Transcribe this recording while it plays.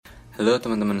Halo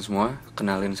teman-teman semua,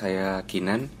 kenalin saya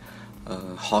Kinan,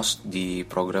 host di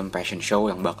program Passion Show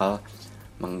yang bakal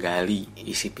menggali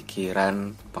isi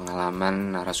pikiran,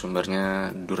 pengalaman,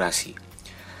 narasumbernya, durasi.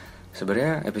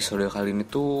 Sebenarnya episode kali ini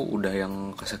tuh udah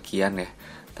yang kesekian ya,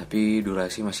 tapi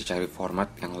durasi masih cari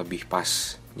format yang lebih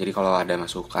pas. Jadi kalau ada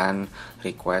masukan,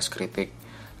 request, kritik,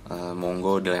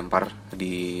 monggo dilempar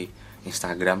di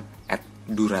Instagram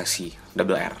 @durasi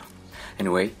double R.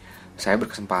 Anyway, saya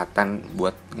berkesempatan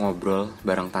buat ngobrol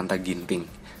bareng Tanta Ginting.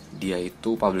 Dia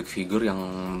itu public figure yang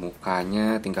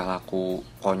mukanya, tingkah laku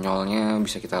konyolnya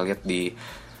bisa kita lihat di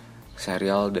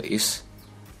serial The Is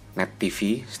Net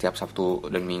TV setiap Sabtu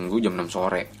dan Minggu jam 6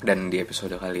 sore. Dan di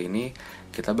episode kali ini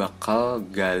kita bakal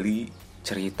gali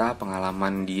cerita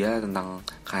pengalaman dia tentang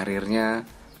karirnya,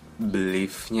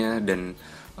 beliefnya, dan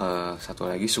satu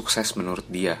lagi sukses menurut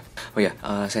dia.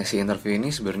 Sesi interview ini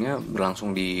sebenarnya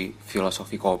berlangsung di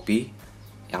Filosofi Kopi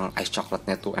yang ice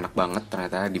coklatnya tuh enak banget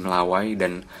ternyata di Melawai,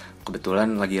 dan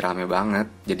kebetulan lagi rame banget,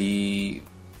 jadi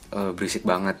berisik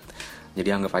banget. Jadi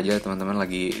anggap aja teman-teman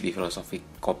lagi di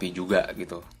Filosofi Kopi juga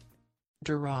gitu.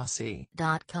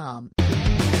 Durasi.com.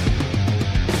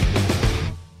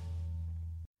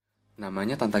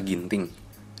 Namanya Tanta Ginting.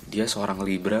 Dia seorang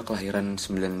Libra kelahiran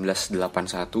 1981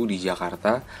 di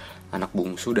Jakarta, anak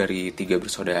bungsu dari 3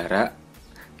 bersaudara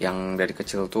yang dari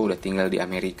kecil tuh udah tinggal di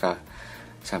Amerika.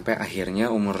 Sampai akhirnya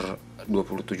umur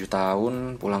 27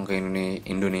 tahun pulang ke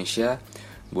Indonesia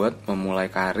buat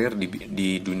memulai karir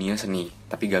di dunia seni,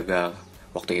 tapi gagal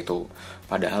waktu itu.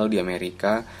 Padahal di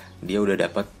Amerika dia udah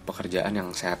dapat pekerjaan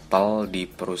yang settle di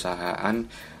perusahaan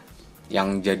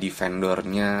yang jadi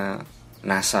vendornya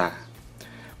NASA.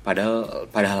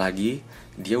 Padahal lagi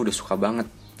dia udah suka banget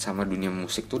sama dunia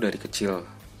musik tuh dari kecil.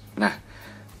 Nah,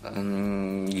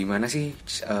 gimana sih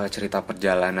cerita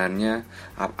perjalanannya?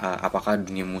 Apakah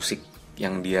dunia musik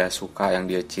yang dia suka, yang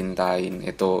dia cintain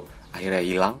itu akhirnya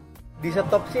hilang? Di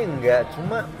stop sih enggak,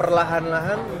 cuma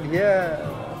perlahan-lahan dia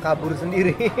kabur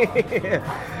sendiri.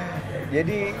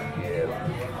 Jadi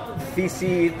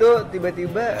visi itu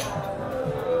tiba-tiba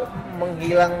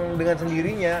menghilang dengan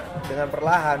sendirinya, dengan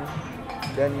perlahan.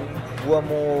 Dan gua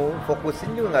mau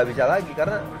fokusin juga nggak bisa lagi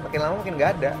karena makin lama makin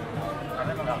nggak ada.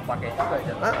 Karena emang nggak pakai juga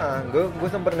ya. Gue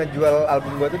sempet ngejual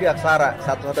album gue tuh di Aksara,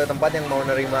 satu-satunya tempat yang mau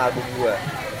nerima album gue.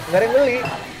 Nggak ada yang beli,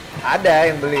 ada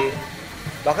yang beli.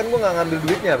 Bahkan gue nggak ngambil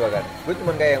duitnya bahkan. Gue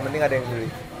cuman kayak yang penting ada yang beli.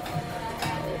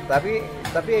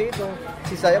 Tapi ya itu,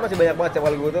 sisanya masih banyak banget.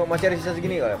 Cewek gue tuh masih ada sisa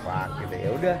segini, fuck gitu ya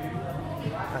udah.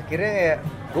 Akhirnya kayak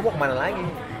gue mau kemana lagi?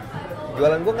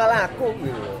 Jualan gue nggak laku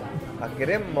gitu.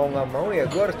 Akhirnya mau nggak mau ya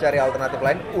gue harus cari alternatif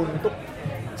lain untuk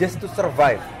just to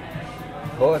survive.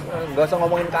 Gak usah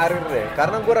ngomongin karir deh,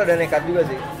 karena gue rada nekat juga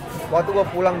sih. Waktu gue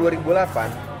pulang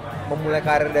 2008 memulai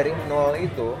karir dari nol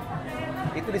itu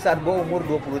di saat gue umur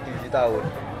 27 tahun,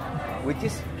 which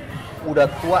is udah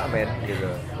tua men gitu.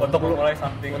 Untuk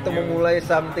memulai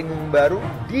something baru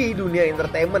di dunia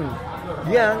entertainment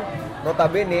yang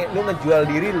notabene lu ngejual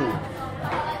diri lu,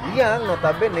 yang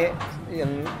notabene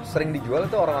yang sering dijual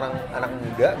itu orang-orang anak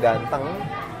muda ganteng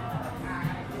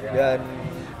dan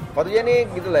fotonya nih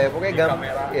gitu lah ya, pokoknya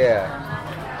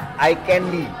eye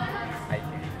candy.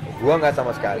 Gua nggak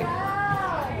sama sekali.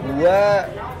 Gua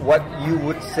what you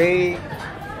would say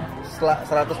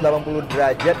 180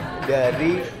 derajat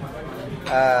dari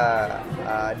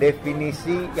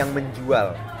definisi yang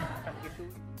menjual.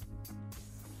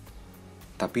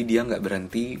 Tapi dia nggak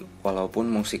berhenti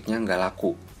walaupun musiknya nggak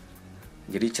laku.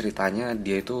 Jadi ceritanya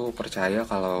dia itu percaya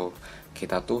kalau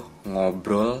kita tuh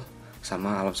ngobrol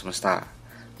sama alam semesta.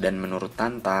 Dan menurut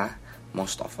Tanta,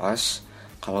 most of us,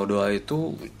 kalau doa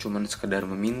itu cuman sekedar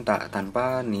meminta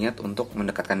tanpa niat untuk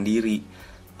mendekatkan diri,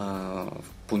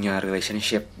 punya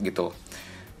relationship gitu.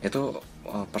 Itu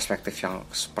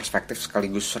perspektif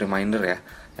sekaligus reminder ya,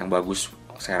 yang bagus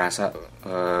saya rasa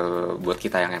buat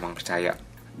kita yang emang percaya.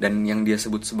 Dan yang dia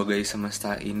sebut sebagai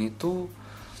semesta ini tuh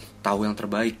tahu yang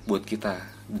terbaik buat kita,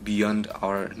 beyond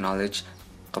our knowledge,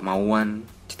 kemauan,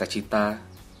 cita-cita,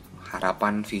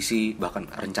 harapan, visi, bahkan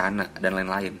rencana dan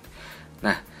lain-lain.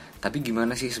 Nah, tapi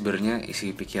gimana sih sebenarnya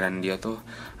isi pikiran dia tuh?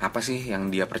 Apa sih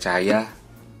yang dia percaya?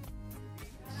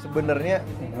 Sebenarnya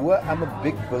I'm a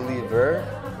big believer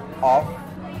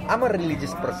I'm a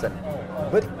religious person,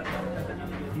 but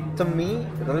to me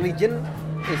religion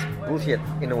is bullshit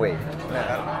in a way.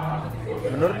 Nah,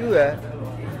 menurut gue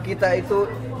kita itu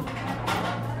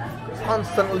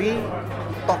constantly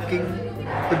talking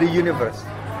to the universe,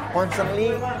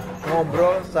 constantly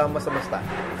ngobrol sama semesta.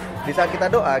 Di saat kita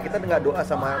doa, kita nggak doa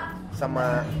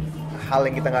sama hal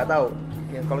yang kita nggak tahu.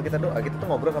 Ya, kalau kita doa, kita tuh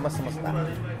ngobrol sama semesta.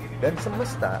 Dan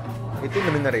semesta itu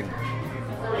mendengerin.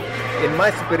 in my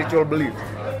spiritual belief.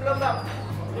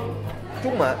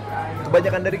 Cuma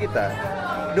kebanyakan dari kita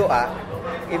doa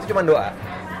itu cuma doa,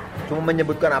 cuma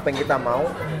menyebutkan apa yang kita mau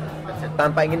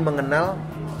tanpa ingin mengenal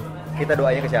kita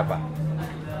doanya ke siapa.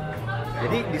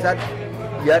 Jadi di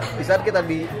saat kita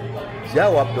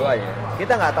dijawab doanya,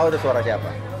 kita nggak tahu itu suara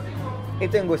siapa.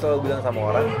 Itu yang gue selalu bilang sama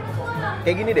orang,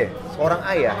 kayak gini deh, seorang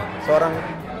ayah, seorang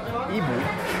ibu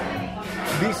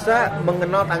bisa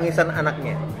mengenal tangisan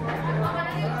anaknya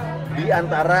di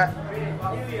antara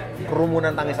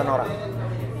kerumunan tangisan orang.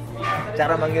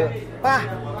 Cara manggil, "Pah."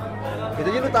 Itu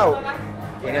aja lu tahu.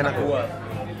 Ini anak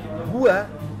gua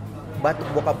batuk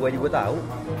bokap gua aja gua tahu.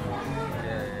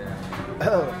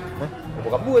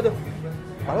 Bokap gua tuh.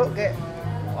 Kalau kayak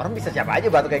orang bisa siapa aja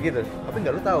batuk kayak gitu, tapi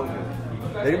enggak lu tahu.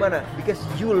 Dari mana? Because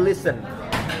you listen.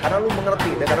 Karena lu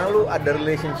mengerti dan karena lu ada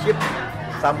relationship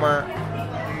sama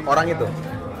orang itu.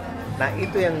 Nah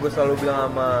itu yang gue selalu bilang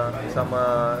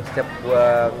sama setiap gue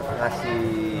ngasih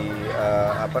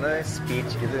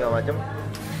speech gitu segala macam.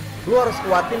 Lu harus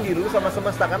kuatin diri lu sama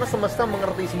semesta, karena semesta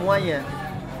mengerti semuanya.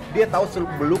 Dia tahu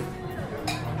seluk-beluk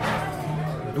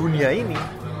dunia ini,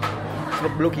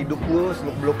 seluk-beluk hidup lu,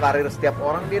 seluk-beluk karir setiap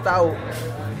orang.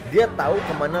 Dia tahu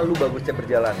kemana lu bagusnya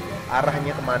berjalan,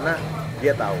 arahnya kemana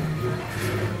dia tahu.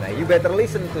 Nah, you better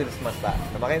listen to semesta.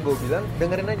 Nah, makanya gue bilang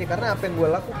dengerin aja, karena apa yang gue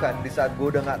lakukan di saat gue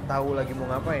udah nggak tahu lagi mau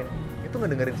ngapain, itu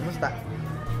ngedengerin semesta.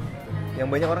 Yang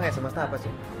banyak orang kayak semesta apa sih?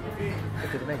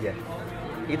 Ikutin aja.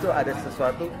 Itu ada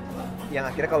sesuatu yang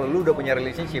akhirnya kalau lu udah punya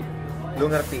relationship, lu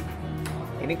ngerti.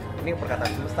 Ini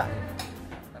perkataan semesta.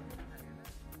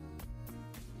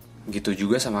 Gitu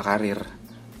juga sama karir.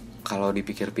 Kalau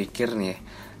dipikir-pikir nih,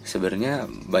 sebenarnya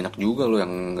banyak juga lo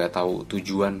yang nggak tahu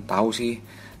tujuan, tahu sih,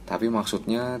 tapi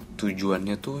maksudnya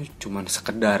tujuannya tuh cuman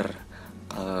sekedar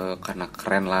karena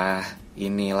keren lah,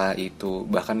 inilah itu.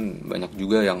 Bahkan banyak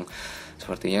juga yang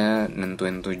sepertinya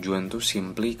nentuin tujuan tuh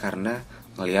simply karena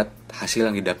ngelihat hasil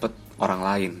yang didapat orang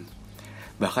lain.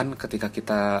 Bahkan ketika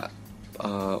kita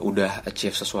udah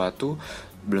achieve sesuatu,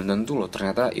 belum tentu loh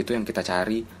ternyata itu yang kita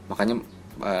cari. Makanya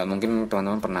mungkin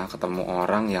teman-teman pernah ketemu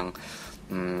orang yang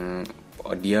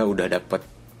dia udah dapet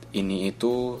ini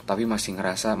itu tapi masih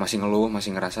ngeluh,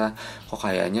 masih ngerasa kok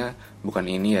kayaknya bukan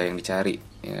ini ya yang dicari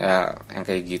ya, yang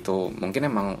kayak gitu. Mungkin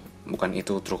emang bukan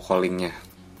itu true callingnya.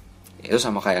 Itu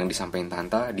sama kayak yang disampaikan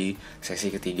Tanta di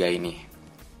sesi ketiga ini.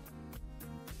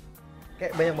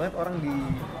 Kayak banyak banget orang di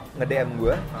nge-DM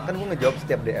gue, kan gue ngejawab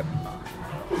setiap DM,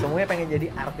 semuanya pengen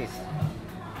jadi artis,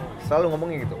 selalu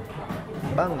ngomongnya gitu.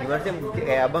 Bang, gimana sih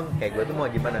kayak abang, kayak gue tuh mau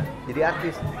gimana jadi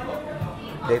artis?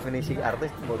 Definisi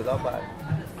artis mau itu apa?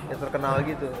 Ya terkenal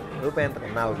gitu. Lu pengen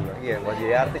terkenal? Gue bilang, iya, mau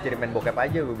jadi artis jadi main bokep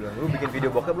aja. Gue bilang, lu bikin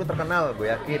video bokep lu terkenal, gue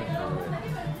yakin.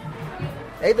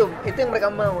 Ya itu yang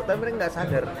mereka mau, tapi mereka nggak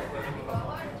sadar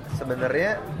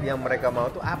sebenarnya yang mereka mau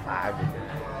tuh apa gitu.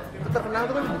 Itu terkenal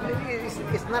tuh kan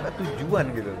it's not a tujuan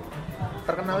gitu.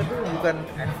 Terkenal itu bukan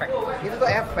efek. Itu tuh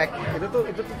efek.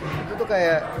 Itu tuh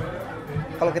kayak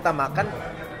kalau kita makan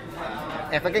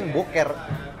efeknya yang boker.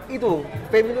 Itu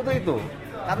fame itu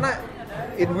karena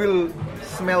it will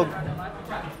smell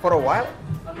for a while,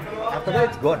 after that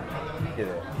it's gone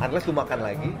gitu. Unless lu makan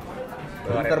lagi,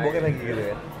 ntar boker lagi gitu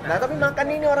ya. Nah tapi makan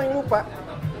ini orang yang lupa,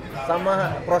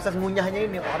 sama proses ngunyahnya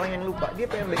ini orang yang lupa. Dia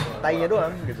pengen tainya doang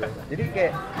gitu. Jadi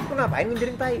kayak lu ngapain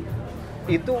ngejarin tai?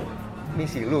 Itu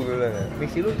misi lu gitu.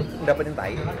 Misi lu untuk dapetin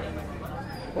tai.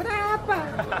 Buat apa?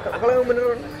 Kalau yang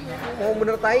mau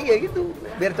bener tai ya gitu,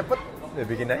 biar cepet ya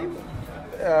bikin aja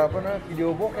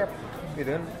video bokep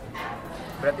gitu kan.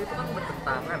 Berarti itu kan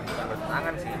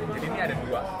bertentangan sih. Jadi ini ada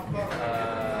dua.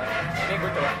 Ini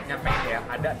gue coba nyampein ya,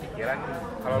 ada pikiran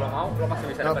kalau lo mau lo pasti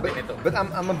bisa dapetin itu. But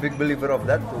I'm a big believer of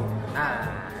that too. Nah,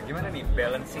 gimana nih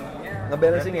balancingnya?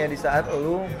 Ngebalancing ya di saat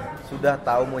lo sudah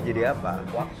tahu mau jadi apa.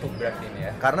 Waktu berarti ini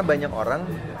ya. Karena banyak orang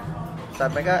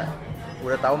saat mereka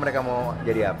udah tahu mereka mau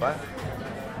jadi apa,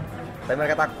 tapi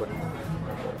mereka takut.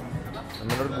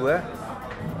 Menurut gue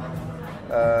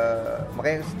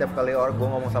makanya setiap kali gue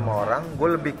ngomong sama orang,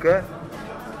 gue lebih ke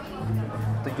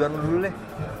tujuan lu dulu deh,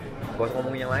 gak usah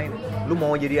ngomongin yang lain. Lu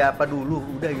mau jadi apa dulu,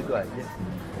 udah gitu aja.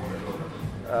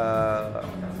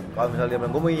 Kalau misalnya dia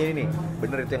bilang gue mau jadi ini,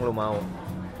 bener itu yang lu mau.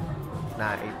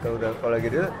 Nah itu udah, kalau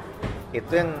gitu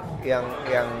itu yang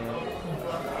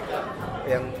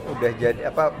udah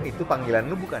jadi apa, itu panggilan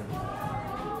lu bukan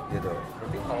gitu.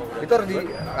 Itu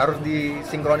harus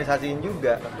disinkronisasiin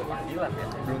juga.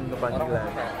 Belum ke panggilan.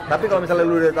 Tapi kalau misalnya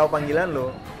lu udah tahu panggilan lu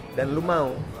dan lu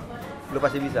mau, lu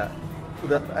pasti bisa.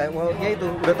 Udah ya itu,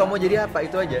 udah tahu mau jadi apa,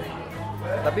 itu aja.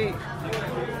 Tapi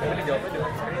dijawabnya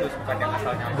dengan serius, bukan yang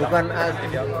asal nyampe. Bukan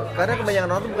karena kebanyakan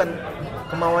orang tuh bukan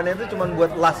kemauannya itu cuma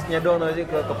buat lastnya doang sih,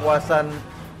 kepuasan,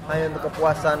 hanya untuk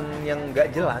kepuasan yang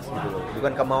nggak jelas gitu loh.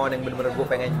 Bukan kemauan yang benar-benar gue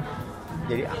pengen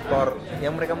jadi aktor.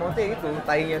 Yang mereka mau tuh itu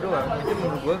tainya doang. Itu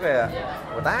menurut gue kayak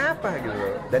buat apa gitu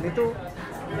loh. Dan itu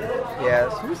ya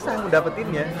susah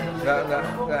ngedapetinnya.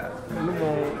 Nggak lu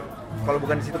mau, kalau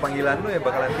bukan di situ panggilan lu ya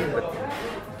bakalan ribet.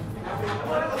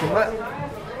 Cuma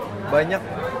banyak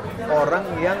orang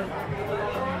yang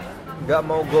nggak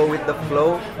mau go with the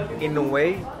flow in a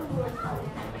way.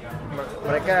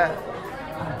 Mereka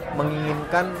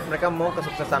menginginkan, mereka mau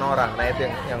kesuksesan orang. Nah itu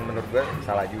yang menurut gue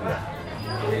salah juga.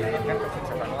 Menginginkan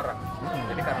kesuksesan orang.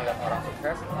 Jadi karena lihat orang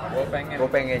sukses, gue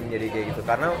pengen jadi kayak gitu.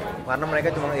 Karena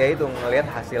mereka cuma ya itu ngelihat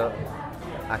hasil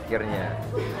akhirnya.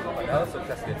 Padahal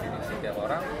sukses definisi tiap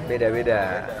orang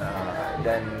beda-beda.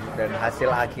 Dan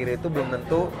hasil akhir itu belum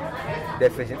tentu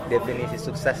definisi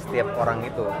sukses tiap orang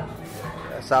itu.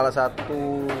 Salah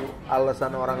satu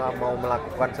alasan orang nggak mau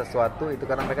melakukan sesuatu itu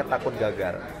karena mereka takut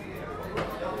gagal.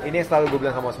 Ini yang selalu gue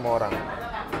bilang sama semua orang.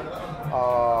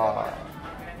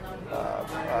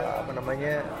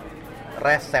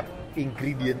 Resep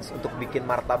ingredients untuk bikin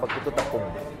martabak itu tepung.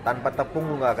 Tanpa tepung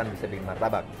lu nggak akan bisa bikin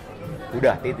martabak.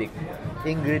 Udah, titik.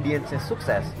 Ingredientsnya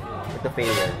sukses itu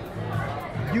failure.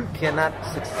 You cannot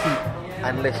succeed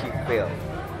unless you fail.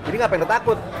 Jadi ngapain lu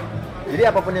takut? Jadi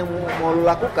apapun yang mau lu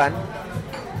lakukan,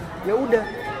 ya udah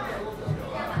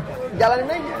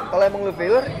jalanin aja. Kalau emang lu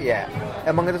failure, ya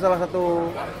emang itu salah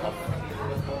satu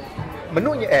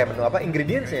menunya,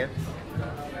 ingredientsnya.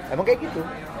 Emang kayak gitu.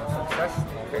 sukses,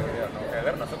 no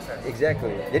failure, no sukses.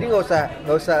 Exactly. Jadi nggak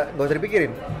usah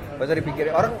dipikirin.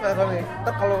 Orang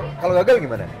kalau gagal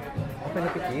gimana? Apa yang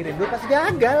dipikirin? Udah pasti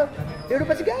gagal. Ya udah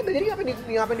pasti gagal. Jadi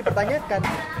ngapain dipertanyakan?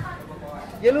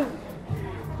 Ya lu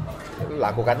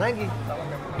lakukan lagi.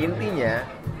 Intinya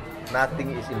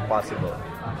nothing is impossible.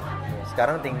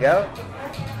 Sekarang tinggal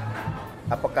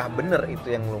apakah benar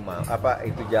itu yang lu mau? Apa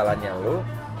itu jalannya lu?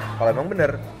 Kalau emang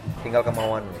benar, tinggal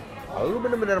kemauan lu. Kalau lu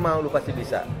benar-benar mau, lu pasti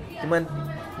bisa. Cuman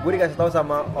gue dikasih tahu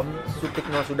sama Om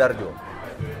Sutikno Sudarjo,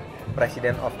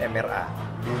 Presiden of MRA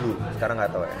dulu. Sekarang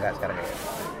nggak tahu ya, nggak sekarang ya.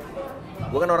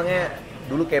 Gue kan orangnya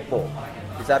dulu kepo.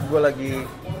 Di saat gue lagi,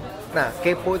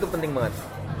 kepo itu penting banget.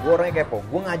 Gue orangnya kepo.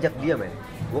 Gue ngajak dia, men.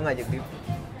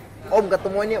 Om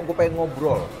ketemuannya, gue pengen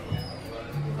ngobrol.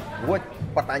 Gue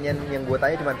pertanyaan yang gue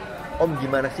tanya cuman, Om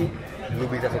gimana sih lu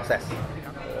bisa sukses?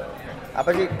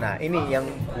 Apa sih? Nah ini yang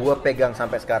gue pegang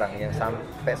sampai sekarang, yang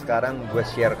sampai sekarang gue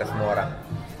share ke semua orang.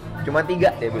 Cuma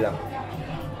 3 dia bilang.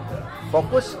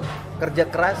 Fokus, kerja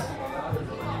keras,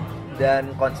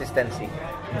 dan konsistensi.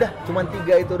 Udah, cuma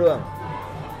 3 itu doang.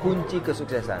 Kunci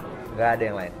kesuksesan. Gak ada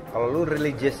yang lain. Kalau lu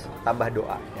religious, tambah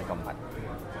doa yang keempat.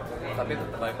 Tapi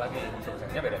tetap balik lagi,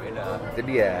 suksesnya beda-beda. Itu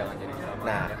dia.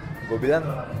 Nah, gue bilang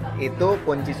itu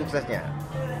kunci suksesnya.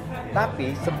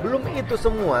 Tapi sebelum itu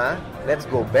semua, let's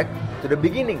go back to the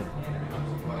beginning.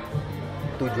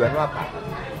 Tujuan lo apa?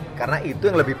 Karena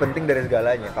itu yang lebih penting dari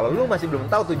segalanya. Kalau lu masih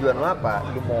belum tahu tujuan lo apa,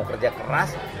 lu mau kerja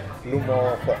keras, lu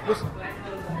mau fokus,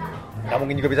 nggak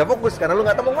mungkin juga bisa fokus karena lu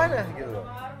nggak tahu mau mana gitu loh.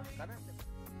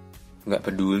 Nggak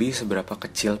peduli seberapa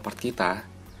kecil part kita,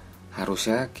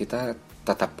 harusnya kita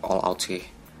tetap all out sih.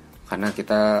 Karena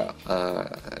kita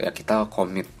kita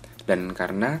komit, dan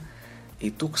karena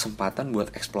itu kesempatan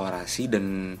buat eksplorasi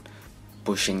dan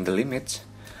pushing the limits.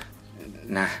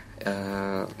 Nah,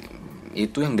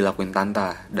 itu yang dilakuin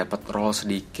Tanta. Dapat role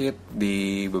sedikit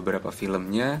di beberapa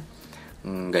filmnya,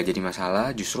 nggak jadi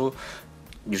masalah. Justru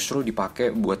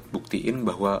dipakai buat buktiin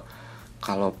bahwa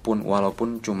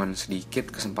walaupun cuman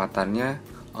sedikit kesempatannya,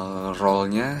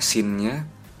 role-nya, scene-nya,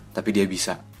 tapi dia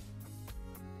bisa.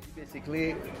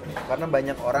 Basically, karena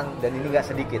banyak orang, dan ini nggak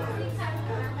sedikit,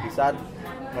 di saat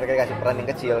mereka dikasih peran yang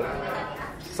kecil,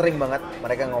 sering banget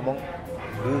mereka ngomong,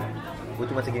 gue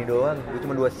cuma segini doang, gue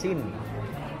cuma 2 scene,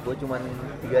 gue cuma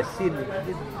 3 scene,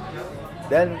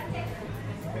 dan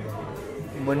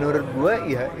menurut gue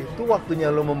ya itu waktunya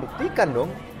lo membuktikan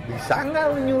dong, bisa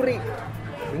nggak lo nyuri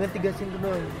dengan 3 scene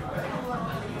doang.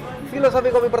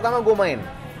 Filosofi kopi pertama gue main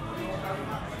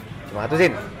cuma 1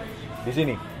 scene di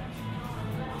sini.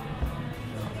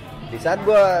 Di saat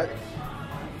gue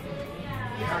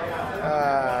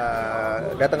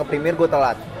datang ke premier, gue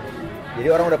telat.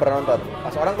 Jadi orang udah pernah nonton.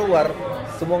 Pas orang keluar,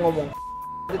 semua ngomong,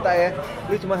 cerita ya,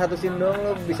 lu cuma 1 scene doang,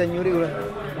 lu bisa nyuri. Gue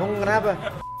ngomong kenapa?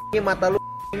 Ini mata lu.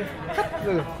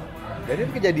 Jadi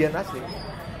itu kejadian asli.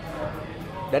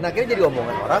 Dan akhirnya jadi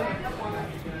omongan orang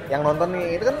yang nonton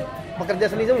nih, itu kan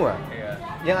pekerja seni semua.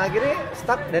 Yang akhirnya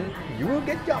stuck dan you will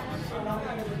get jobs.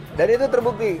 Dan itu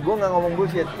terbukti. Gue nggak ngomong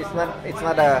bullshit. It's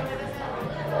not a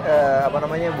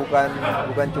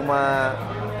bukan cuma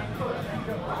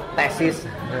tesis.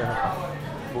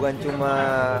 bukan cuma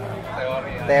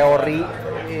teori,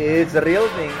 it's a real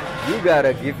thing. You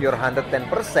gotta give your 110%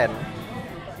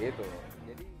 gitu.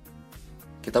 Jadi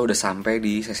Kita udah sampai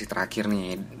di sesi terakhir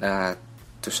nih.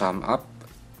 To sum up,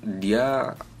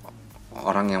 dia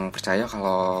orang yang percaya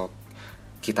kalau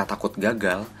kita takut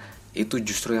gagal itu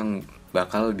justru yang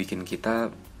bakal bikin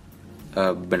kita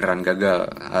beneran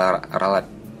gagal.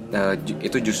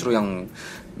 Itu justru yang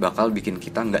bakal bikin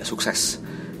kita nggak sukses.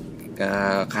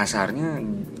 Kasarnya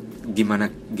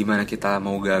gimana kita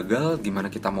mau gagal, gimana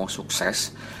kita mau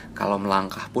sukses kalau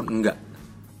melangkah pun enggak.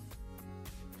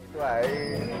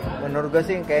 itu menurut gue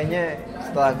sih kayaknya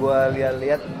setelah gue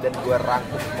lihat-lihat dan gue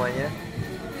rangkum semuanya,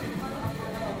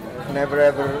 never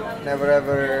ever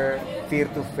fear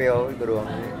to fail itu doang.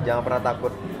 Jangan pernah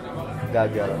takut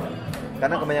gagal.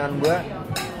 Karena kebanyakan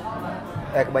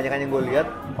yang gue lihat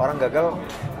orang gagal,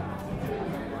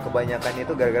 kebanyakan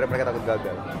itu gara-gara mereka takut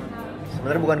gagal.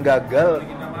 Sebenarnya bukan gagal,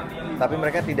 tapi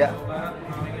mereka tidak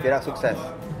sukses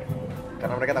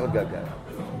karena mereka takut gagal.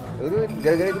 Itu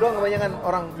gara-gara itu doang kebanyakan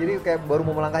orang. Jadi kayak baru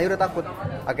mau melangkah udah takut,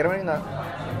 akhirnya mereka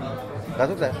nggak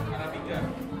sukses.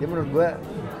 Jadi menurut gue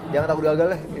jangan takut gagal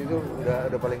lah. Itu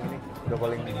udah paling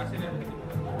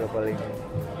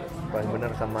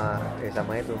benar sama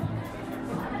itu.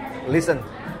 Listen,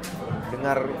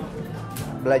 dengar,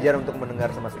 belajar untuk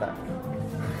mendengar semesta.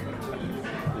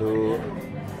 Lu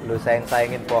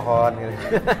sayangin pohon gitu.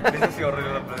 This is your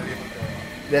real belief.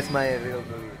 That's my real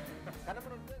belief.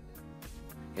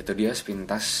 Itu dia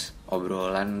sepintas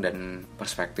obrolan dan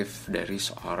perspektif dari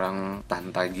seorang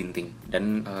Tanta Ginting.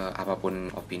 Dan apapun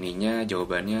opininya,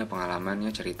 jawabannya, pengalamannya,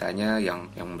 ceritanya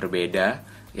yang berbeda,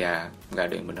 ya nggak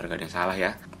ada yang benar, nggak ada yang salah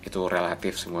ya. Itu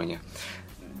relatif semuanya.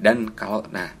 Dan kalau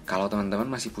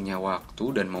teman-teman masih punya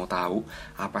waktu dan mau tahu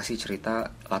apa sih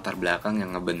cerita latar belakang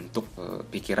yang ngebentuk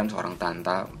pikiran seorang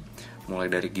Tanta, mulai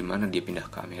dari gimana dia pindah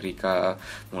ke Amerika,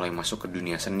 mulai masuk ke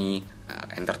dunia seni,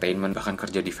 entertainment, bahkan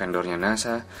kerja di vendornya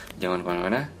NASA, jangan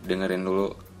kemana-mana, dengerin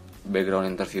dulu background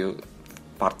interview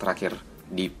part terakhir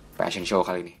di Passion Show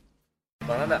kali ini.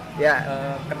 Bang Tanta, Ya.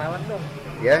 Kenalan dong.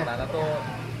 Ya. Tanta tuh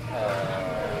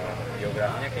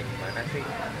biografinya kayak gimana sih?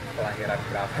 Kelahiran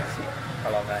berapa sih?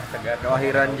 Kalau nggak segan.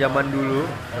 Kelahiran zaman dulu.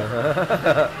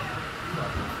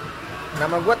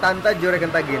 Nama gue Tanta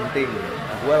Ginting.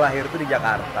 Gue lahir tuh di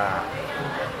Jakarta.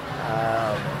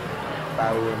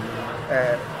 Tahun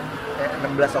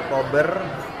 16 Oktober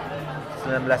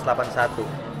 1981.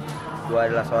 Gue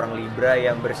adalah seorang Libra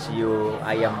yang bersio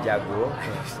ayam jago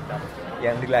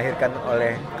yang dilahirkan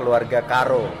oleh keluarga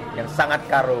karo, yang sangat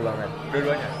karo banget.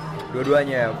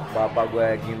 Dua-duanya, bapak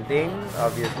gue Ginting,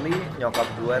 obviously, nyokap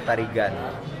gue Tarigan.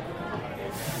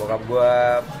 Bokap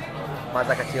gue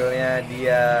masa kecilnya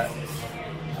dia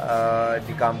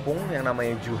di kampung yang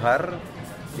namanya Juhar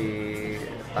di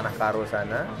Tanah Karo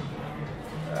sana.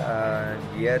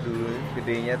 Dia dulu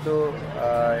gedenya tuh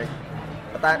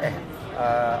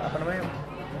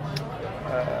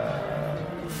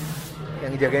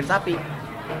yang jagain sapi.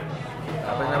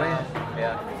 Apa namanya?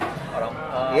 Ya, orang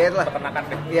Iya itulah. peternakan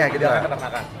deh. Iya gitu lah.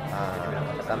 Peternakan.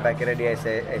 Sampai akhirnya dia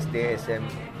SD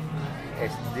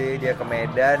dia ke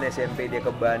Medan, SMP dia ke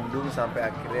Bandung,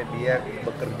 sampai akhirnya dia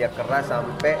bekerja keras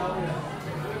sampai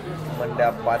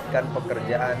mendapatkan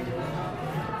pekerjaan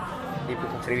di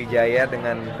Pupuk Sriwijaya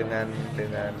dengan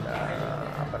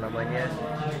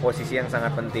posisi yang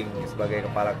sangat penting sebagai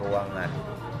kepala keuangan.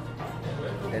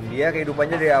 Dan dia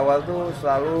kehidupannya dari awal tuh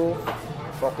selalu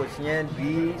fokusnya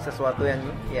di sesuatu yang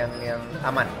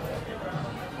aman,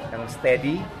 yang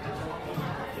steady,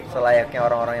 selayaknya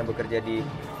orang-orang yang bekerja di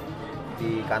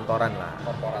kantoran lah,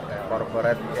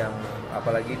 korporat yang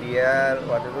apalagi dia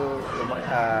waktu itu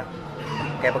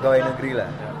kayak pegawai negeri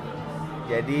lah.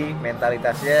 Jadi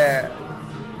mentalitasnya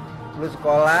lu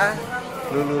sekolah,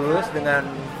 lu lulus dengan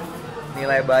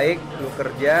nilai baik, lu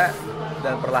kerja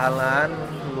dan perlahan-lahan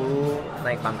lu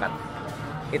naik pangkat.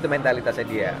 Itu mentalitasnya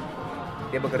dia.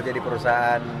 Dia bekerja di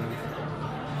perusahaan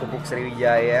Pupuk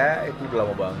Sriwijaya itu udah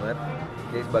lama banget.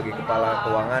 Jadi sebagai kepala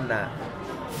keuangan. Nah,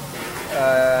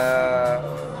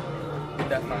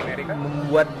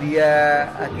 membuat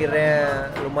dia akhirnya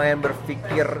lumayan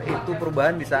berpikir itu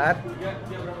perubahan di saat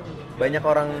banyak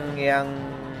orang yang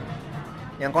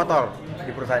kotor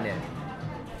di perusahaannya.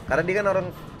 Karena dia kan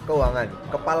orang keuangan,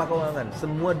 kepala keuangan,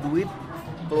 semua duit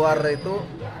keluar itu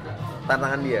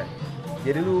tantangan dia.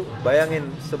 Jadi lu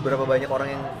bayangin seberapa banyak orang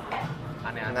yang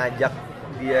ngajak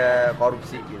dia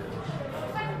korupsi gitu.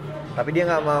 Tapi dia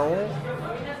nggak mau,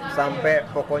 sampai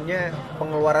pokoknya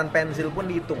pengeluaran pensil pun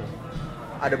dihitung.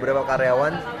 Ada berapa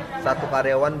karyawan, satu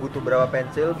karyawan butuh berapa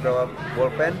pensil, berapa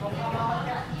bolpen,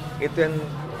 itu yang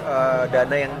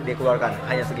dana yang dia keluarkan,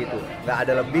 hanya segitu, nggak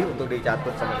ada lebih untuk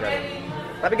dicatut sama sekali.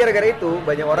 Tapi gara-gara itu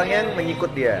banyak orang yang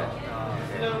mengikut dia,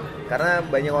 karena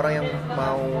banyak orang yang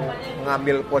mau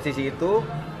mengambil posisi itu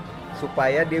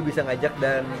supaya dia bisa ngajak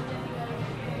dan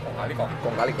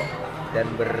kong kali kok dan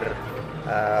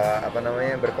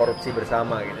berkorupsi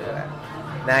bersama gitu kan.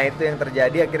 Nah itu yang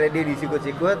terjadi, akhirnya dia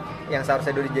disikut-sikut, yang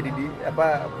seharusnya udah jadi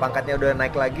pangkatnya udah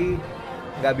naik lagi,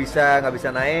 nggak bisa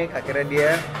naik, akhirnya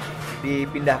dia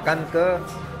dipindahkan ke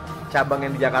cabang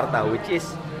yang di Jakarta, which is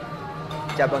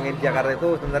cabang yang di Jakarta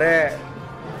itu sebenarnya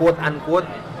quote unquote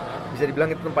bisa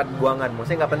dibilang itu tempat buangan,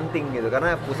 maksudnya nggak penting gitu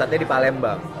karena pusatnya di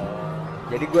Palembang.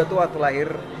 Jadi gue tuh waktu lahir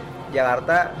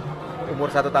Jakarta umur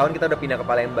 1 tahun kita udah pindah ke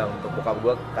Palembang untuk bokap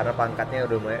gue karena pangkatnya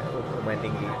udah lumayan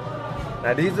tinggi.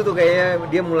 Nah di situ tuh kayaknya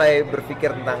dia mulai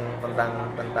berpikir tentang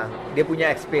dia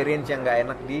punya experience yang nggak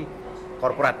enak di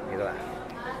korporat gitu lah.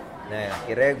 Nah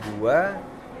akhirnya gue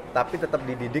tapi tetap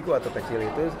dididik waktu kecil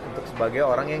itu untuk sebagai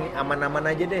orang yang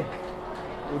aman-aman aja deh.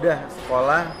 Udah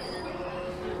sekolah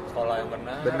yang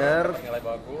benar, nilai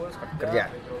bagus, kerja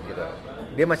gitu.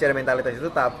 Dia masih ada mentalitas itu,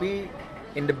 tapi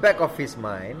in the back of his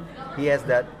mind he has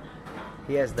that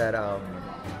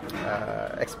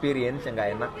experience yang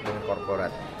nggak enak dengan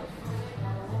korporat.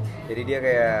 Jadi dia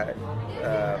kayak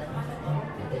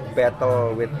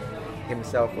battle with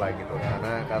himself lah gitu,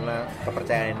 karena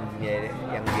kepercayaannya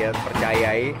yang dia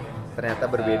percayai ternyata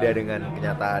berbeda dengan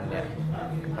kenyataannya.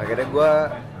 Akhirnya gue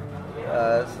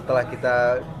setelah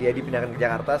dia dipindahkan ke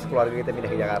Jakarta, sekeluarga kita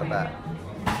pindah ke Jakarta.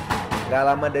 Gak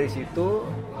lama dari situ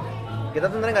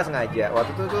kita sebenarnya nggak sengaja.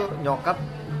 Waktu itu tuh nyokap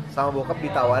sama bokap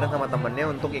ditawarin sama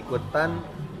temennya untuk ikutan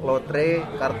lotre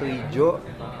kartu hijau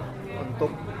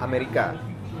untuk Amerika.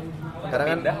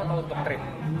 Karena kan pindah atau untuk trip?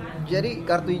 Jadi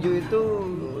kartu hijau itu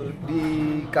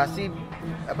dikasih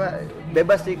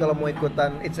bebas sih kalau mau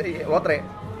ikutan lotre.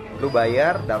 Lu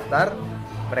bayar, daftar,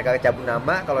 mereka cabut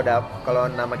nama, kalau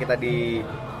nama kita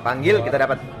dipanggil kita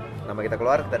dapat, nama kita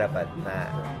keluar kita dapat. Nah,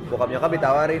 bokap nyokap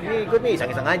ditawarin, "Ini ikut nih,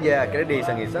 iseng-iseng aja." Akhirnya dia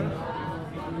iseng-iseng,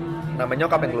 nama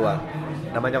nyokap yang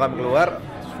keluar,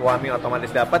 suami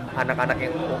otomatis dapat, anak-anak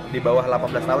yang di bawah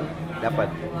 18 tahun dapat,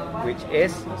 which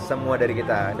is semua dari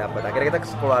kita dapat. Akhirnya kita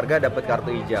sekeluarga dapat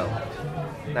kartu hijau.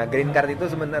 Nah, green card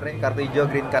itu sebenarnya, kartu hijau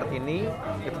green card ini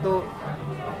itu tuh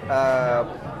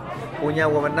punya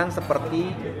wewenang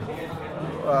seperti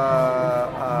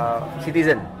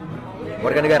citizen,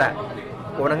 warga negara.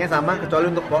 Wewenangnya sama kecuali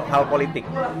untuk hal politik.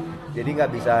 Jadi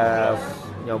nggak bisa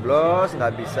nyoblos,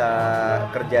 nggak bisa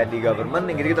kerja di government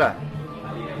yang gitu lah.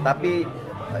 Tapi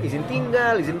izin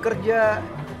tinggal, izin kerja,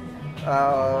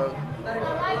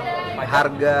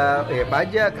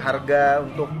 pajak, harga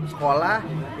untuk sekolah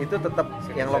itu tetap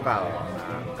yang lokal.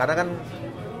 Karena kan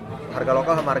harga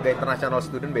lokal sama harga international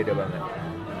student beda banget.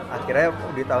 Akhirnya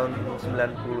di tahun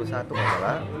 91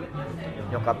 masalah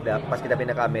nyokap pas kita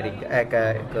pindah ke Amerika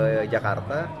ke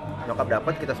Jakarta, nyokap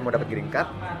dapat, kita semua dapat green card.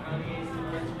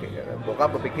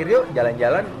 Bokap berpikir yuk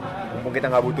jalan-jalan, mumpung kita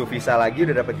nggak butuh visa lagi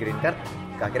udah dapat green card.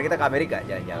 Akhirnya kita ke Amerika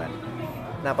jalan-jalan.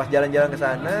 Nah pas jalan-jalan ke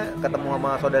sana ketemu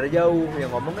sama saudara jauh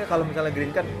yang ngomongnya kalau misalnya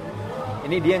green card,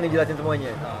 ini dia yang ngejelasin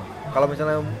semuanya. Kalau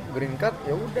misalnya green card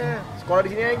ya udah sekolah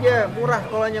di sini aja, murah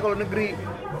sekolahnya kalau negeri.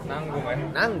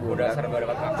 Nanggung udah serba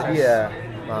dapat akses. Jadi ya,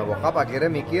 nah bokap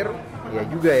akhirnya mikir ya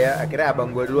juga ya, akhirnya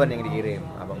abang gue duluan yang dikirim.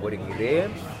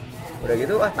 Udah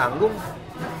gitu tanggung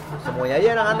semuanya aja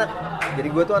anak-anak. Jadi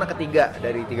gue tuh anak ketiga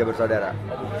dari 3 bersaudara.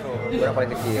 Gue yang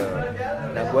paling kecil.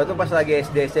 Nah gue tuh pas lagi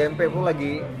SD SMP tuh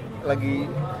lagi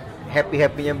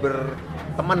happy-happynya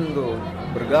berteman tuh,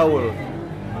 bergaul.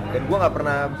 Dan gue nggak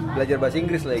pernah belajar bahasa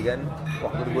Inggris lagi kan.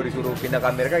 Waktu gue disuruh pindah ke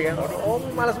Amerika kan,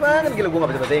 malas banget gila, gue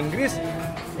nggak bisa bahasa Inggris.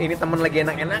 Ini temen lagi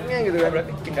enak-enaknya gitu kan.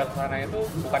 Berarti pindah ke sana itu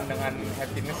bukan dengan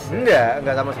happiness?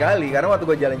 Enggak sama sekali. Karena waktu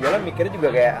gue jalan-jalan mikirnya juga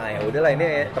kayak, ya udahlah ini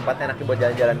tempat enak buat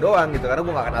jalan-jalan doang gitu. Karena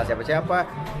gue nggak kenal siapa-siapa.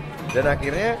 Dan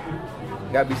akhirnya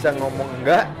nggak bisa ngomong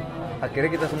enggak.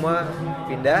 Akhirnya kita semua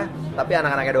pindah, tapi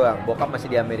anak-anaknya doang. Bokap masih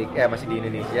di Amerika, masih di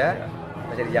Indonesia,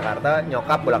 masih di Jakarta.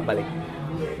 Nyokap bolak-balik.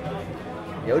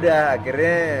 Ya udah,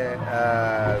 akhirnya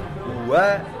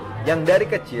gua yang dari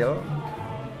kecil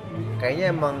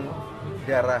kayaknya emang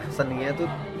darah seninya tuh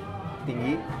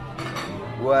tinggi.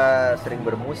 Gua sering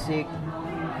bermusik,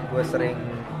 gua sering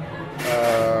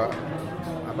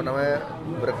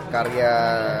berkarya,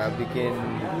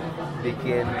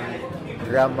 bikin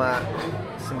drama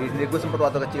sendiri. Gue sempet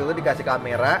waktu kecil tuh dikasih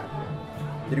kamera,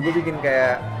 jadi gue bikin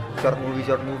kayak short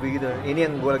movie gitu. Ini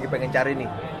yang gue lagi pengen cari nih,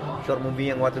 short movie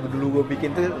yang waktu dulu gue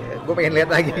bikin tuh gue pengen lihat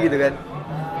lagi gitu kan.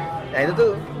 Nah itu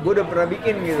tuh gue udah pernah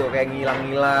bikin gitu, kayak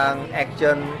ngilang-ngilang,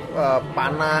 action,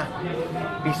 panah,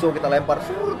 pisau kita lempar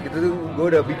surut gitu tuh gue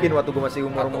udah bikin waktu gue masih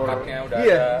umur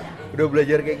iya, udah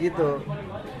belajar kayak gitu.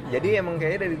 Jadi emang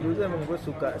kayaknya dari dulu tuh emang gue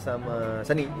suka sama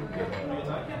seni.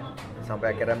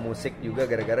 Sampai akhirnya musik juga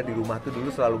gara-gara di rumah tuh dulu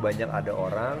selalu banyak ada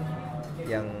orang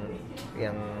yang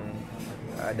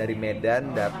dari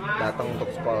Medan datang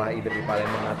untuk sekolah either di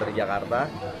Palembang atau di Jakarta,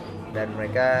 dan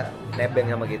mereka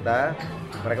nebeng sama kita.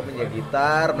 Mereka punya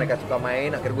gitar, mereka suka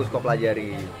main, akhirnya gue suka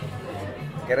pelajari.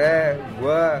 Akhirnya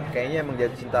gue kayaknya emang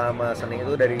jatuh cinta sama seni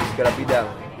itu dari segala bidang,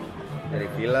 dari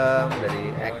film, dari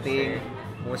acting,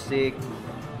 musik.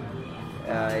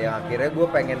 Yang akhirnya gue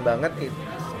pengen banget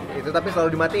itu tapi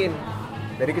selalu dimatiin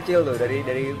dari kecil tuh, dari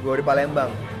gue di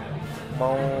Palembang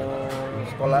mau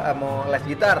sekolah mau les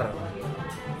gitar,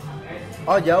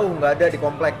 jauh nggak ada di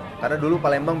komplek, karena dulu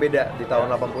Palembang beda di tahun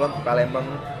 80-an. Palembang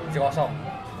masih kosong,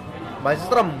 masih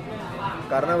serem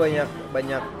karena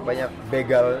banyak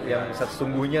begal yang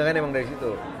sesungguhnya kan emang dari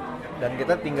situ. Dan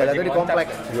kita tinggalnya tuh di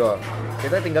komplek.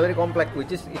 Kita tinggalnya di komplek,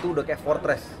 which is itu udah kayak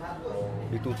fortress.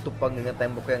 Ditutup dengan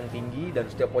tembok yang tinggi dan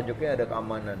setiap pojoknya ada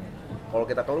keamanan. Kalau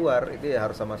kita keluar itu ya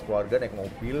harus sama keluarga naik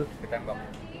mobil. ditembak.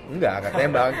 Enggak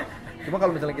tembak. Cuma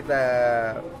kalau misalnya kita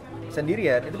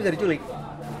sendirian itu bisa diculik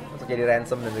untuk jadi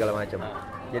ransom dan segala macam.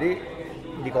 Jadi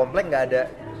di komplek nggak ada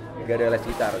les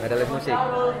gitar, nggak ada les musik.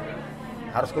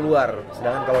 Harus keluar.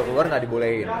 Sedangkan kalau keluar nggak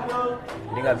dibolehin.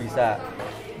 Jadi nggak bisa.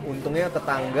 Untungnya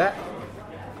tetangga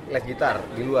les gitar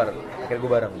di luar. Akhirnya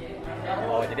gue bareng.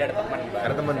 Oh, jadi ada teman.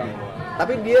 Ada temen.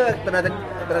 Tapi dia ternyata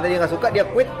dia nggak suka, dia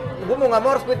quit. Gue mau nggak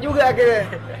mau harus quit juga akhirnya.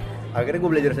 Akhirnya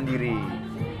gue belajar sendiri.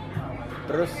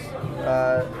 Terus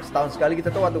setahun sekali kita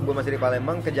tuh waktu gue masih di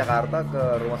Palembang ke Jakarta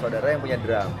ke rumah saudara yang punya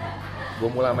drum. Gue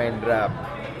mulai main drum.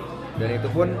 Dan itu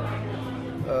pun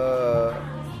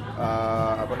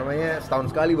setahun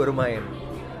sekali baru main.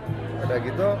 Udah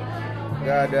gitu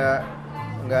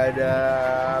nggak ada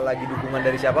lagi dukungan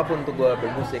dari siapapun untuk gue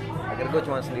bermusik. Akhirnya gue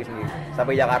cuma sendiri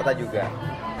sampai Jakarta juga,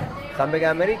 sampai ke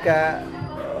Amerika.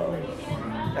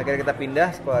 Akhirnya kita pindah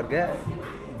sekeluarga.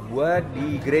 Gue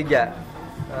di gereja,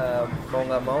 mau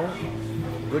nggak mau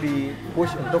gue di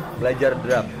push untuk belajar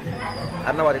drum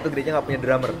karena waktu itu gereja nggak punya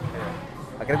drummer.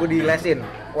 Akhirnya gue dilesin.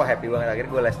 Wah, happy banget,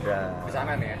 akhirnya gue les drum Di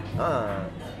sana nih ya.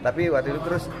 Tapi waktu itu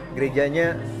terus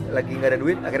gerejanya lagi nggak ada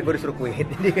duit, akhirnya gue disuruh quit.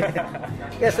 Jadi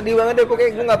kayak sedih banget deh,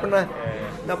 pokoknya gue nggak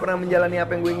pernah menjalani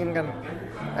apa yang gue inginkan.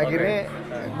 Akhirnya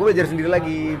gue belajar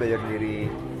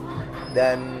sendiri,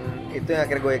 dan itu yang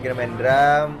akhirnya gue main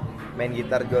drum, main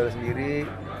gitar jual sendiri,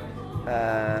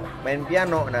 main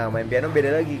piano. Nah, main piano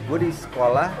beda lagi. Gue di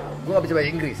sekolah gue nggak bisa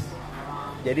bahasa Inggris,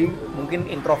 jadi mungkin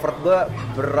introvert gue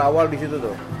berawal di situ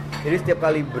tuh. Jadi setiap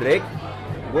kali break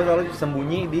gue selalu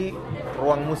sembunyi di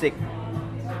ruang musik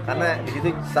karena di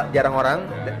situ jarang orang.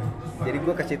 Jadi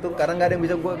gue ke situ karena nggak ada yang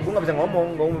bisa, gue nggak bisa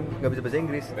ngomong, gue nggak bisa bahasa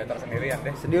Inggris. Better sendirian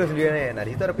deh. Sendirian ya. Nah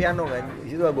di situ ada piano kan, di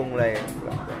situ gue mulai.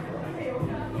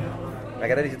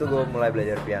 Akhirnya di situ gue mulai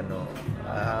belajar piano.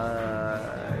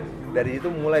 Dari situ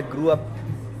mulai grew up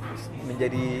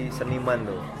menjadi seniman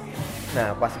tuh.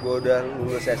 Nah pas gue udah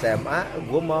lulus SMA,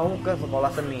 gue mau ke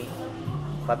sekolah seni.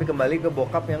 Tapi kembali ke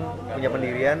bokap yang punya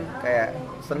pendirian kayak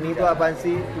seni itu apaan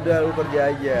sih? Udah lu kerja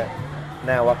aja.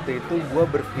 Nah waktu itu gue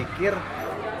berpikir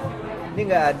ini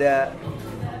nggak ada.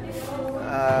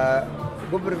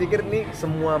 Gue berpikir nih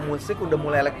semua musik udah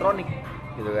mulai elektronik,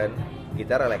 gitu kan?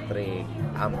 Gitar elektrik,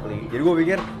 ampli. Jadi gue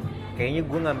pikir kayaknya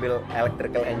gue ngambil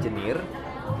electrical engineer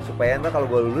supaya ntar kalau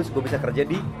gue lulus gue bisa kerja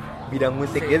di bidang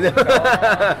musik gitu.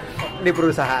 Di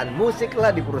perusahaan musik lah,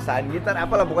 di perusahaan gitar,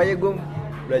 apalah pokoknya gue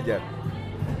belajar.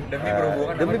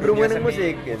 Demi berhubungan dengan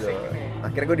musik gitu.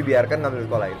 Akhirnya gue dibiarkan ngambil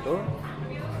sekolah itu.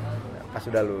 Pas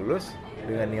sudah lulus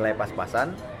dengan nilai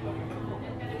pas-pasan,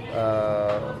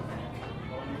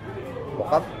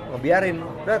 bokap ngebiarin,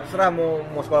 udah terserah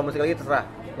mau sekolah musik lagi terserah.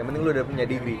 Yang penting lu udah punya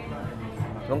degree.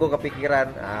 Cuma gue kepikiran,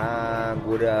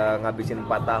 gue udah ngabisin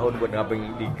 4 tahun buat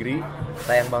ngapain degree,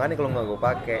 sayang banget nih kalau nggak gue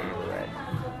pakai gitu kan.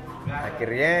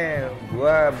 Akhirnya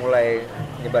gue mulai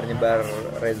nyebar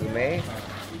resume.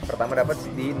 Pertama dapat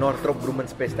di Northrop Grumman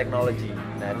Space Technology.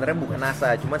 Nah, sebenarnya bukan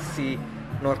NASA, cuma si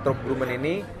Northrop Grumman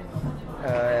ini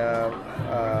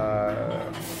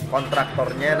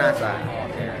kontraktornya NASA.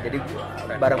 Jadi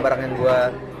barang-barang yang gue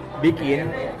bikin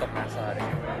untuk NASA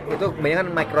itu kebanyakan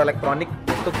microelektronik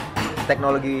untuk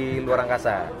teknologi luar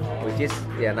angkasa, which is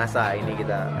ya NASA ini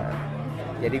kita.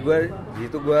 Jadi gue di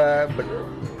situ gue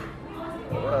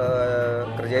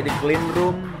kerja di clean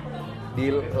room, di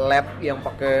lab yang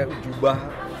pakai jubah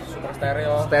super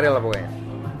steril lah pokoknya.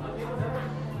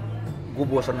 Gue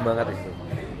bosan banget itu.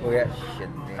 Oh ya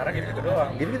shit. Karena gitu doang.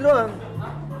 Gitu doang.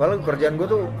 Kalau kerjaan gue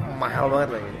tuh mahal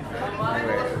banget lagi.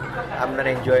 I'm not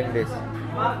enjoying this.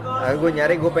 Nah,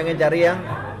 gue pengen cari yang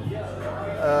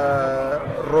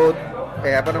road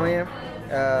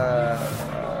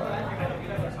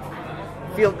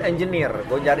field engineer.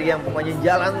 Gue cari yang pokoknya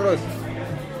jalan terus.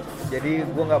 Jadi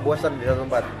gue nggak bosan di satu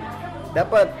tempat.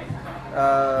 Dapat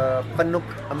Penuk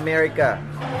Amerika.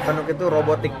 Penuk itu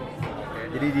robotik.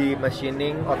 Jadi di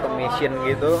machining, automation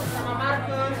gitu.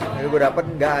 Jadi gue dapet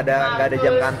nggak ada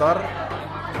jam kantor.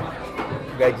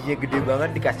 Gajinya gede banget,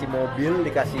 dikasih mobil,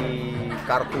 dikasih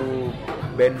kartu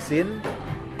bensin,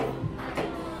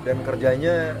 dan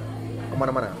kerjanya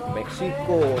kemana-mana,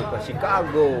 Meksiko, ke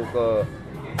Chicago, ke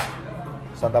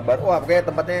Santa Barbara. Wah, pokoknya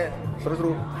tempatnya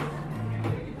seru-seru.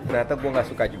 Ternyata gue nggak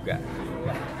suka juga.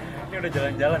 Ini udah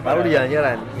jalan-jalan. Lalu di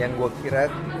jalan-jalan, yang gue kira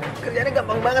kerjanya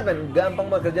gampang banget man, gampang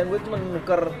banget. Kerjaan gue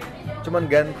cuman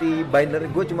ganti binary,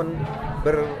 gue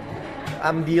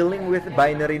I'm dealing with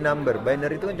binary number.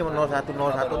 Binary itu kan cuma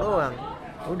 0101 doang.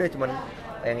 Udah cuman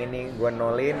yang ini gue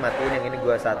nolin, matiin, yang ini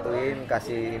gue satuin,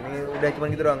 kasih ini, udah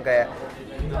cuman gitu doang, kayak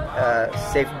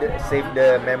save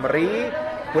the memory,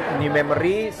 put new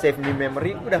memory, save new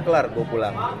memory, udah kelar, gue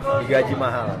pulang. Digaji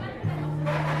mahal.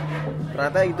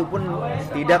 Ternyata itu pun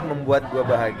tidak membuat gue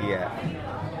bahagia.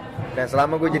 Dan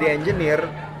selama gue jadi engineer,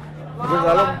 gue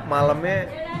selalu malamnya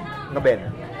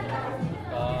ngeband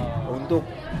untuk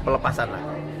pelepasan lah,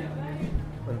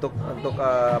 untuk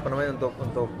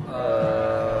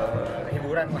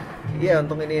hiburan lah. Iya,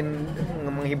 untuk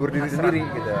menghibur diri hasrat sendiri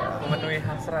gitu, memenuhi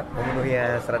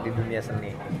hasrat di dunia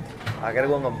seni. Akhirnya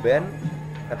gue ngeband,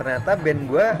 ternyata band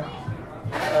gue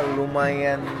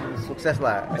lumayan sukses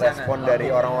lah. Respon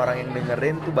dari orang-orang yang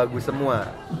dengerin tuh bagus semua,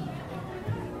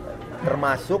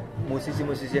 termasuk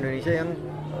musisi-musisi Indonesia yang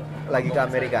lagi ke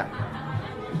Amerika.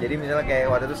 Jadi misalnya kayak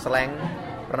waktu itu Slang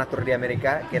pernah tur di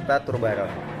Amerika, kita tur bareng.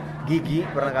 Gigi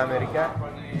pernah ke Amerika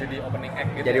jadi opening act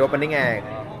gitu. Jadi opening act.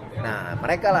 Nah,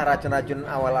 mereka lah racun-racun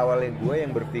awal-awalnya gue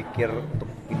yang berpikir untuk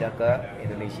pindah ke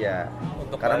Indonesia.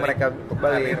 Karena mereka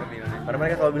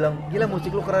selalu bilang, "Gila,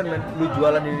 musik lu keren, man. Lu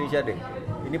jualan di Indonesia deh.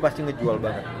 Ini pasti ngejual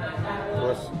banget."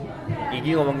 Terus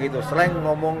Gigi ngomong gitu, Slang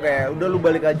ngomong kayak, "Udah lu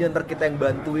balik aja, ntar kita yang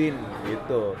bantuin."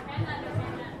 gitu.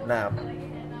 Nah,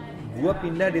 gue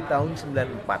pindah di tahun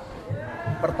 94.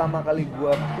 Pertama kali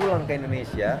gue pulang ke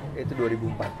Indonesia itu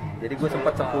 2004. Jadi gue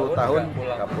sempat 10 tahun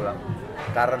gak pulang.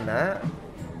 Karena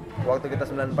waktu kita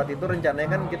 94 itu rencananya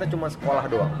kan kita cuma sekolah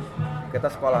doang. Kita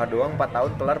sekolah doang 4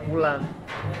 tahun kelar pulang.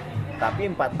 Tapi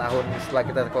 4 tahun setelah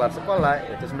kita kelar sekolah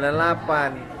itu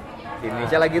 98. Di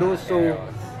Indonesia lagi rusuh.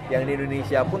 Yang di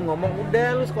Indonesia pun ngomong, "Udah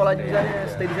lu sekolah di sana,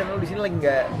 stay di sana, lu di sini lagi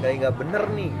nggak bener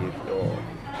nih." gitu.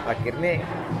 Akhirnya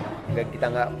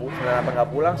kita nggak 98 nggak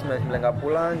pulang, 99 nggak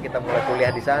pulang, kita mulai kuliah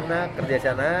di sana, kerja di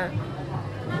sana,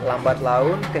 lambat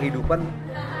laun kehidupan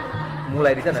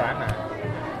mulai di sana.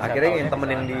 Akhirnya yang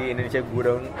temen yang di Indonesia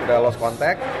gue udah lost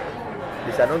contact,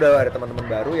 di sana udah ada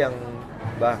teman-teman baru yang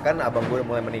bahkan abang gue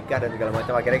mulai menikah dan segala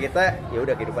macam. Akhirnya kita ya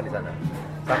udah kehidupan di sana.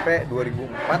 Sampai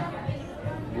 2004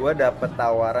 gue dapet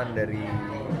tawaran dari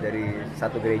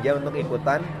satu gereja untuk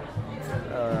ikutan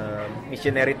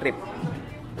missionary trip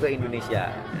ke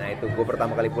Indonesia. Nah itu gue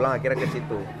pertama kali pulang akhirnya ke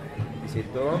situ. Di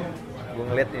situ gue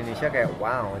ngeliat Indonesia kayak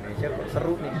wow, Indonesia kok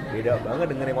seru nih, beda banget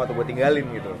dengan yang waktu gue tinggalin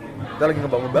gitu. Kita lagi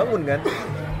ngebangun-bangun kan.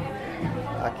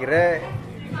 Akhirnya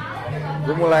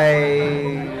gue mulai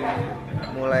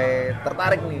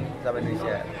tertarik nih sama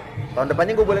Indonesia. Tahun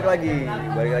depannya gue balik lagi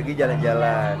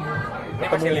jalan-jalan.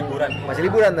 Masih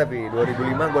liburan tapi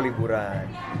 2005 gue liburan.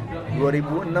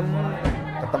 2006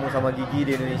 ketemu sama Gigi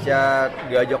di Indonesia,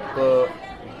 diajak ke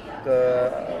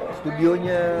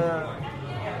studionya,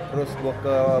 terus gue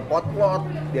ke pot-pot,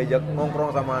 diajak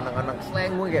ngongkrong sama anak-anak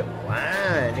Slang. Gue kayak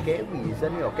wah ini kayak bisa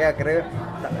nih. Oke, akhirnya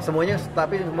semuanya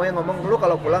ngomong, lu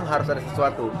kalau pulang harus ada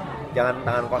sesuatu, jangan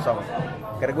tangan kosong.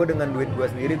 Akhirnya gue dengan duit gue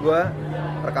sendiri gue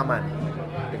rekaman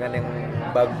dengan yang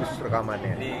bagus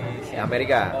rekamannya di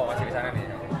Amerika. Oh, masih di sana nih.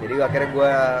 Jadi akhirnya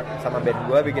gue sama band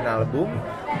gue bikin album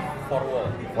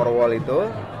For Wall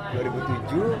itu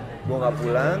 2007. Gue nggak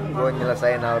pulang, gue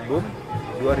nyelesain album.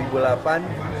 2008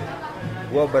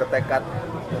 gue bertekad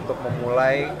untuk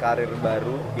memulai karir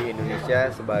baru di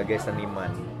Indonesia sebagai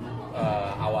seniman.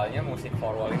 Awalnya musik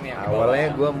For Wall ini yang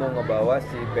awalnya gue mau ngebawa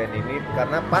si band ini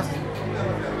karena pas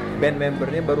band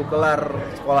membernya baru kelar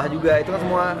sekolah juga. Itu kan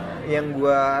semua yang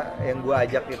gue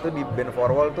ajak itu di band For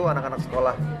Wall tuh anak-anak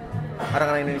sekolah,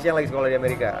 anak-anak Indonesia yang lagi sekolah di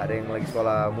Amerika, ada yang lagi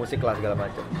sekolah musik lah segala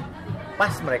macam.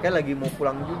 Pas mereka lagi mau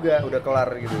pulang juga, udah kelar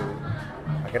gitu.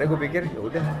 Akhirnya gue pikir ya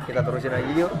udah kita terusin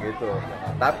aja yuk gitu.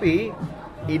 Tapi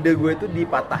ide gue itu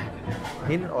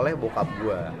dipatahin oleh bokap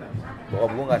gue.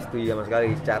 bokap gue nggak setuju sama sekali.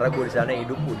 Secara gue di sana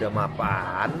hidup udah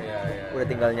mapan, udah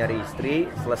tinggal nyari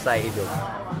istri, selesai hidup.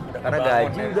 Karena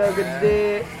gaji udah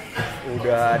gede,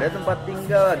 udah ada tempat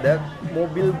tinggal, ada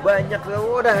mobil banyak,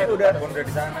 udah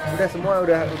di sana. Udah semua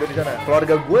udah di sana.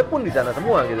 Keluarga gue pun di sana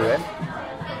semua gitu kan.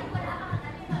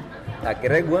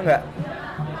 Akhirnya gue nggak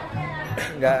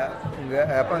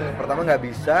apa, pertama nggak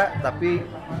bisa, tapi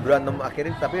berantem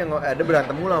akhirnya, tapi yang ada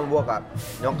berantem mulu sama bokap,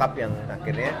 nyokap yang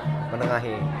akhirnya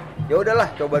menengahi. Ya udahlah,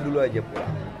 coba dulu aja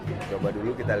pulang, coba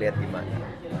dulu kita lihat gimana.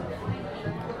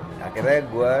 Akhirnya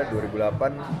gue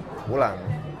 2008 pulang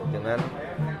dengan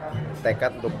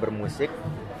tekad untuk bermusik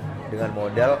dengan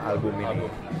modal album ini.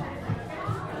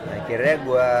 Nah, akhirnya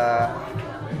gue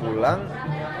pulang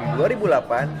di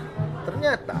 2008,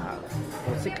 ternyata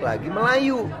musik lagi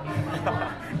Melayu.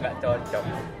 Nggak cocok.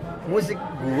 Musik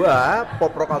gua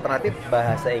pop rock alternatif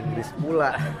bahasa Inggris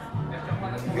pula.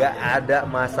 Nggak ada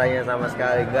masanya sama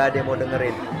sekali, nggak ada yang mau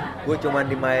dengerin. Gue cuman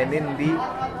dimainin di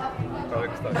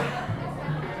Rolling Stone.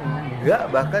 Nggak,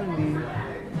 bahkan di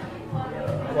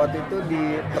waktu itu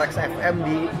di Trax FM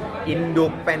di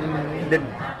Independent.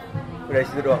 Udah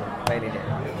situ doang maininnya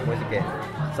musiknya.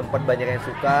 Sempat banyak yang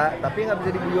suka, tapi nggak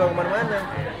bisa dijual kemana-mana.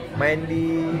 Main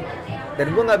di,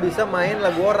 dan gue nggak bisa main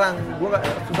lagu orang, gue nggak,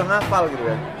 susah ngafal gitu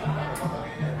kan.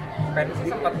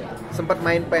 Sempat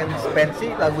main pensi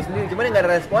lagu sendiri, cuman nggak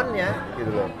ada responnya gitu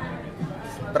loh.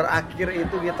 Terakhir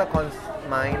itu kita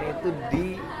main itu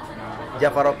di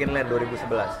Java Rockin' Land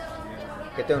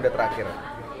 2011. Itu yang udah terakhir.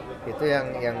 Itu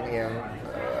yang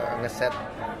ngeset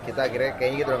kita akhirnya,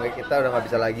 kayaknya kita udah nggak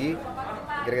bisa lagi.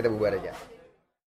 Akhirnya kita bubar aja.